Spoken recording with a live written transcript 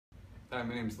Hi,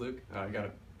 my name's Luke. I got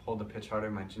to pull the pitch harder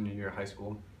my junior year of high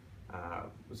school.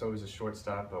 Was always a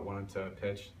shortstop, but wanted to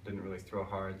pitch. Didn't really throw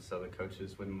hard, so the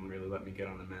coaches wouldn't really let me get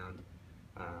on the mound.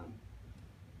 Um,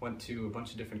 Went to a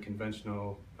bunch of different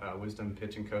conventional wisdom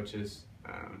pitching coaches.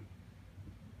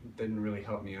 Didn't really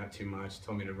help me out too much.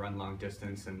 Told me to run long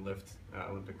distance and lift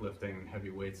Olympic lifting and heavy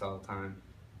weights all the time.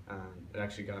 It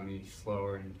actually got me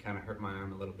slower and kind of hurt my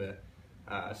arm a little bit.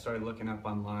 I started looking up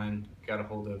online, got a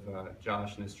hold of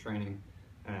Josh and his training,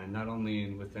 and not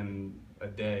only within a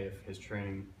day of his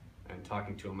training and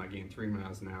talking to him, I gained 3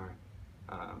 miles an hour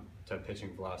to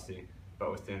pitching velocity,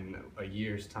 but within a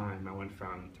year's time, I went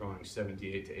from throwing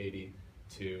 78 to 80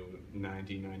 to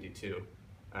 90, 92.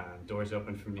 Doors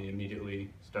opened for me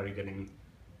immediately, started getting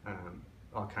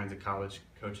all kinds of college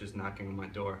coaches knocking on my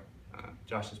door.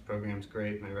 Josh's program's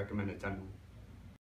great, and I recommend it to anyone.